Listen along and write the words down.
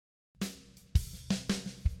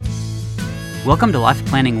Welcome to Life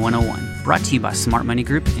Planning 101, brought to you by Smart Money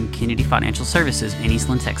Group and Kennedy Financial Services in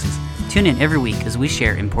Eastland, Texas. Tune in every week as we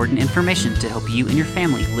share important information to help you and your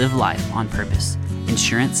family live life on purpose.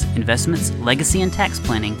 Insurance, investments, legacy and tax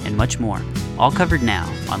planning, and much more. All covered now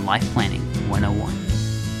on Life Planning 101.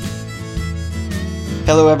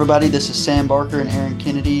 Hello everybody, this is Sam Barker and Aaron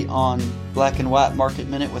Kennedy on Black and White Market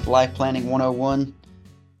Minute with Life Planning 101.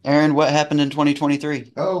 Aaron, what happened in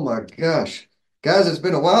 2023? Oh my gosh. Guys, it's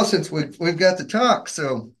been a while since we've got to talk,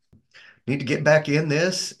 so need to get back in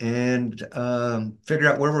this and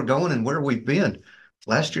figure out where we're going and where we've been.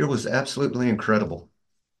 Last year was absolutely incredible.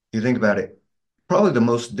 You think about it, probably the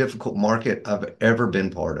most difficult market I've ever been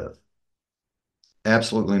part of.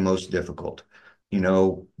 Absolutely most difficult. You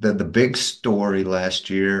know, the big story last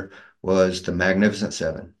year was the Magnificent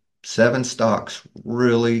Seven. Seven stocks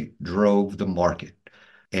really drove the market.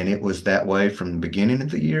 And it was that way from the beginning of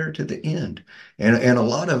the year to the end. And a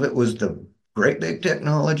lot of it was the great big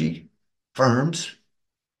technology firms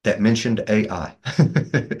that mentioned AI.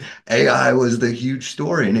 AI was the huge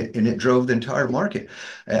story, and it drove the entire market.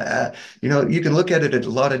 You can look at it in a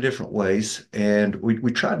lot of different ways, and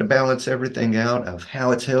we tried to balance everything out of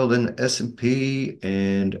how it's held in the S&P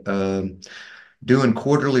and doing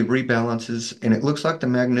quarterly rebalances, and it looks like the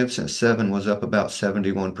Magnificent Seven was up about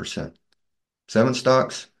 71%. Seven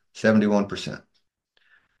stocks, 71%.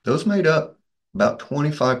 Those made up about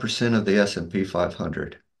 25% of the S&P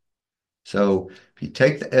 500. So if you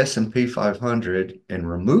take the S&P 500 and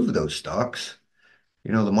remove those stocks,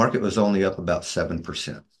 the market was only up about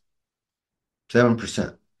 7%.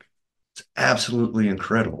 7%. It's absolutely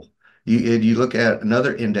incredible. You look at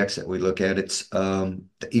another index that we look at, it's the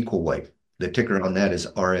equal weight. The ticker on that is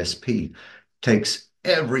RSP. Takes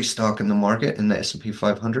every stock in the market in the S&P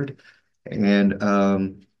 500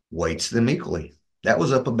 and weights them equally. That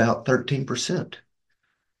was up about 13%.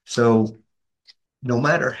 So no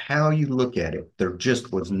matter how you look at it, there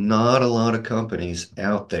just was not a lot of companies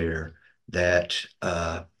out there that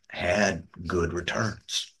had good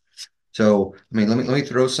returns. So, let me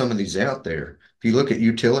throw some of these out there. If you look at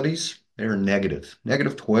utilities, they're negative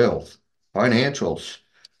 12. Financial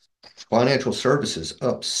services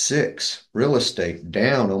up 6. Real estate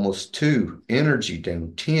down almost 2. Energy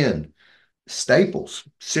down 10. Staples,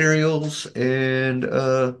 cereals, and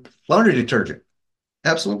laundry detergent,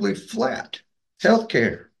 absolutely flat.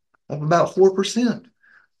 Healthcare, up about 4%.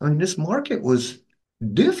 This market was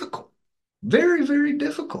difficult, very, very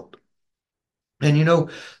difficult. And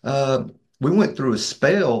we went through a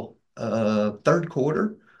spell, third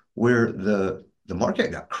quarter, where the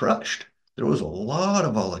market got crushed. There was a lot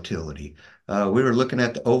of volatility. We were looking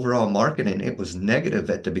at the overall market, and it was negative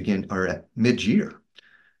at the beginning or at mid-year.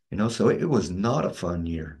 So it was not a fun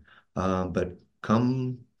year. But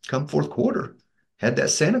come fourth quarter, had that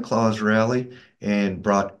Santa Claus rally and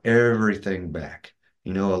brought everything back.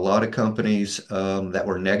 A lot of companies that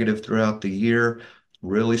were negative throughout the year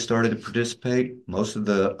really started to participate. Most of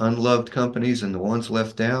the unloved companies and the ones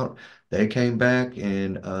left out, they came back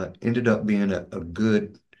and ended up being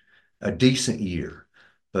a decent year.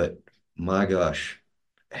 But my gosh,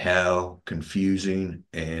 how confusing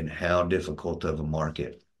and how difficult of a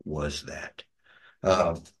market was that.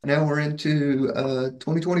 Now we're into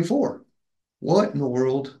 2024. What in the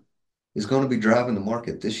world is going to be driving the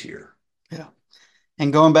market this year? Yeah.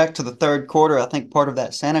 And going back to the third quarter, I think part of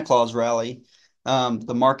that Santa Claus rally,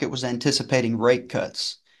 the market was anticipating rate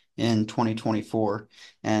cuts in 2024.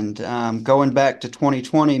 And going back to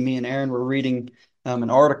 2020, me and Aaron were reading an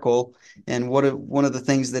article, and one of the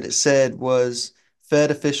things that it said was Fed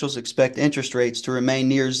officials expect interest rates to remain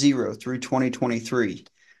near zero through 2023.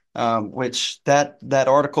 Which that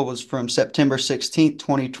article was from September 16th,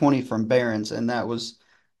 2020 from Barron's, and that was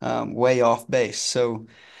way off base. So,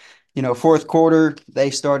 fourth quarter, they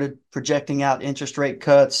started projecting out interest rate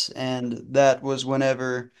cuts, and that was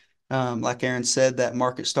whenever, like Aaron said, that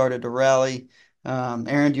market started to rally.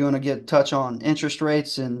 Aaron, do you want to touch on interest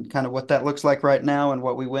rates and kind of what that looks like right now and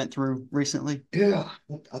what we went through recently? Yeah,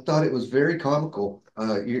 I thought it was very comical.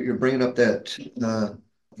 You're bringing up that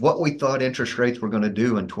what we thought interest rates were going to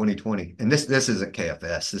do in 2020. And this isn't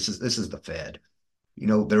KFS. This is the Fed.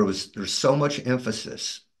 There's so much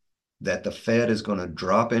emphasis that the Fed is going to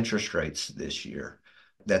drop interest rates this year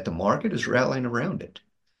that the market is rallying around it.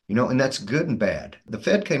 And that's good and bad. The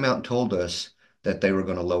Fed came out and told us that they were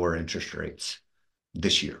going to lower interest rates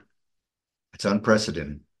this year. It's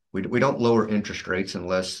unprecedented. We don't lower interest rates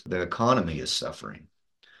unless the economy is suffering.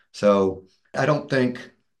 So I don't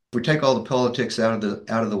think we take all the politics out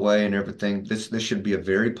of the way and everything. This should be a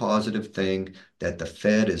very positive thing that the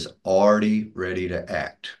Fed is already ready to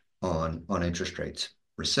act on interest rates.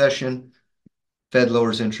 Recession, Fed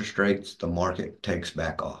lowers interest rates, the market takes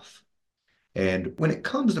back off. And when it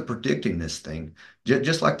comes to predicting this thing,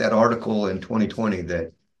 just like that article in 2020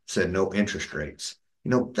 that said no interest rates,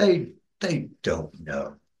 they don't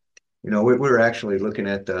know. We were actually looking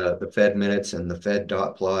at the Fed minutes and the Fed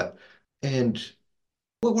dot plot, and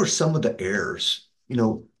what were some of the errors?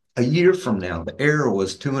 A year from now, the error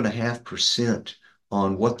was 2.5%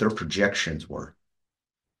 on what their projections were.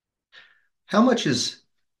 How much is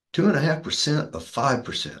 2.5% of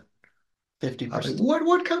 5%? 50%.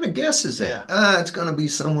 What kind of guess is that? Yeah. It's going to be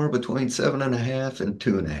somewhere between 7.5 and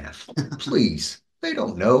 2.5. Please, they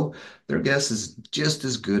don't know. Their guess is just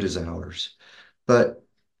as good as ours. But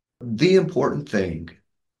the important thing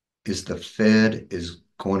is the Fed is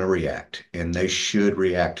going to react, and they should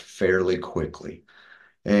react fairly quickly.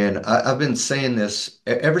 And I've been saying this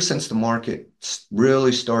ever since the market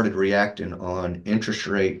really started reacting on interest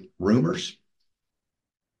rate rumors.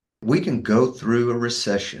 We can go through a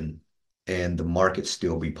recession and the market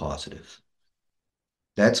still be positive.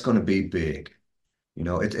 That's going to be big.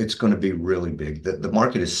 It's going to be really big. The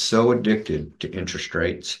market is so addicted to interest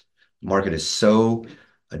rates. The market is so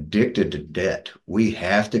addicted to debt. We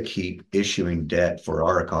have to keep issuing debt for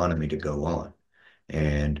our economy to go on.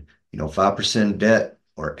 And, 5% debt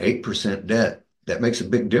or 8% debt, that makes a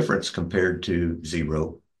big difference compared to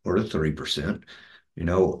 0 or to 3%.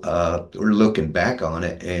 We're looking back on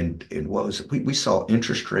it, and what was it? We saw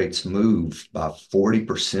interest rates move by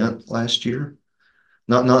 40% last year.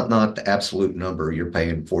 Not the absolute number, you're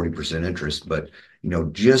paying 40% interest, but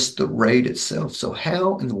just the rate itself. So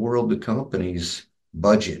how in the world do companies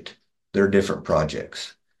budget their different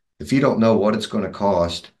projects if you don't know what it's going to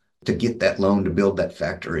cost to get that loan to build that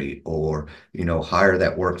factory or hire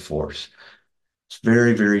that workforce? It's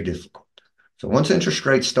very, very difficult. So once interest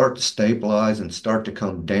rates start to stabilize and start to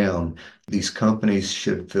come down, these companies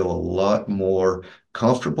should feel a lot more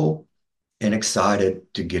comfortable and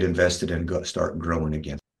excited to get invested and start growing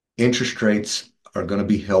again. Interest rates are going to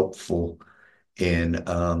be helpful in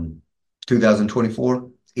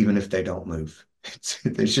 2024, even if they don't move.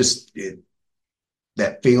 It's just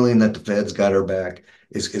that feeling that the Fed's got our back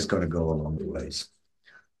is going to go a long ways.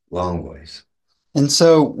 Long ways. And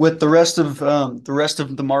so with the rest of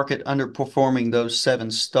the market underperforming those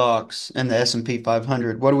 7 stocks and the S&P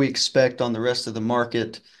 500, what do we expect on the rest of the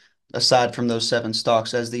market aside from those 7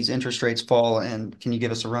 stocks as these interest rates fall? And can you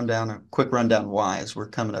give us a quick rundown why, as we're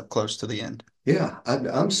coming up close to the end? Yeah,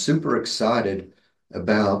 I'm super excited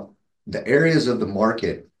about the areas of the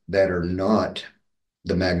market that are not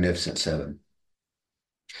the Magnificent Seven.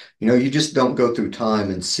 You just don't go through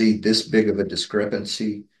time and see this big of a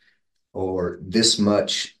discrepancy or this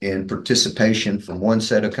much in participation from one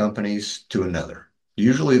set of companies to another.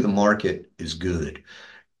 Usually the market is good.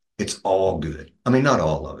 It's all good. I mean, not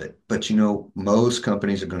all of it, but most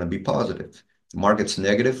companies are going to be positive. The market's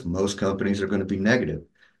negative, most companies are going to be negative.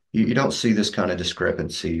 You don't see this kind of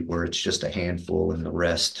discrepancy where it's just a handful and the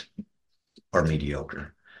rest are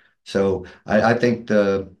mediocre. So I think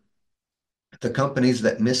the companies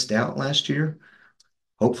that missed out last year,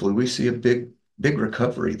 hopefully we see a big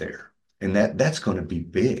recovery there. And that's going to be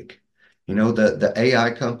big. The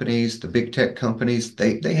AI companies, the big tech companies,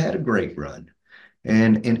 they had a great run.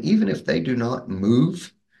 And even if they do not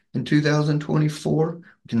move in 2024, we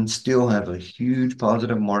can still have a huge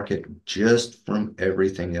positive market just from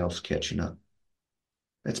everything else catching up.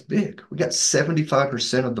 That's big. We got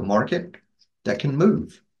 75% of the market that can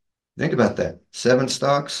move. Think about that. 7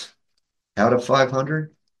 stocks out of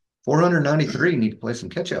 500, 493 need to play some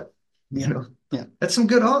catch up. Yeah. That's some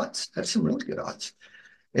good odds. That's some really good odds.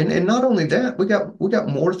 And not only that, we got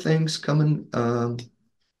more things coming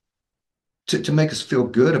to make us feel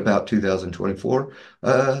good about 2024.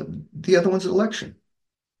 The other one's election.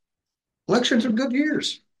 Elections are good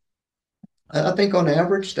years. I think on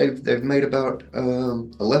average they've made about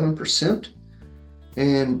 11%,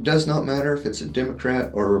 and does not matter if it's a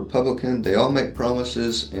Democrat or a Republican. They all make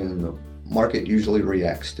promises, and the market usually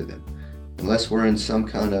reacts to them, unless we're in some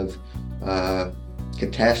kind of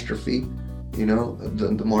catastrophe.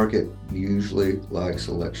 The market usually likes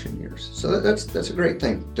election years. So that's a great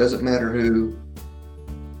thing. Doesn't matter who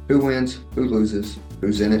wins, who loses,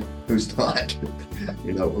 who's in it, who's not.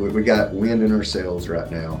 We got wind in our sails right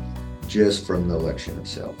now just from the election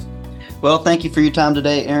itself. Well, thank you for your time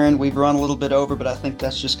today, Aaron. We've run a little bit over, but I think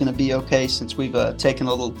that's just going to be okay since we've taken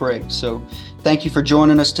a little break. So thank you for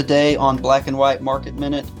joining us today on Black and White Market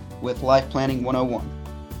Minute with Life Planning 101.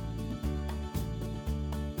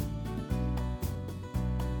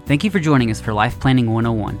 Thank you for joining us for Life Planning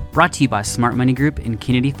 101, brought to you by Smart Money Group and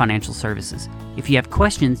Kennedy Financial Services. If you have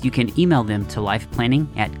questions, you can email them to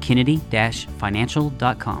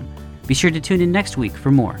lifeplanning@kennedy-financial.com. Be sure to tune in next week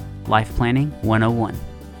for more Life Planning 101.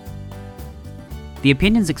 The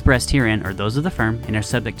opinions expressed herein are those of the firm and are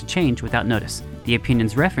subject to change without notice. The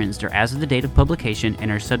opinions referenced are as of the date of publication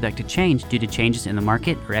and are subject to change due to changes in the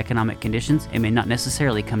market or economic conditions and may not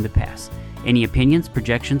necessarily come to pass. Any opinions,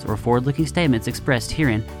 projections, or forward-looking statements expressed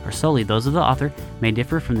herein are solely those of the author, may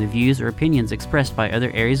differ from the views or opinions expressed by other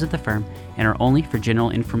areas of the firm, and are only for general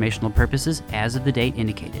informational purposes as of the date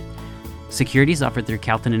indicated. Securities offered through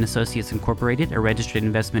Calton & Associates Incorporated, a registered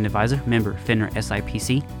investment advisor, member FINRA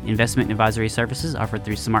SIPC. Investment advisory services offered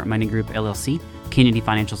through Smart Money Group LLC. Kennedy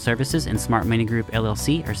Financial Services and Smart Money Group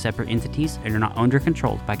LLC are separate entities and are not owned or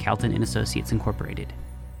controlled by Calton & Associates Incorporated.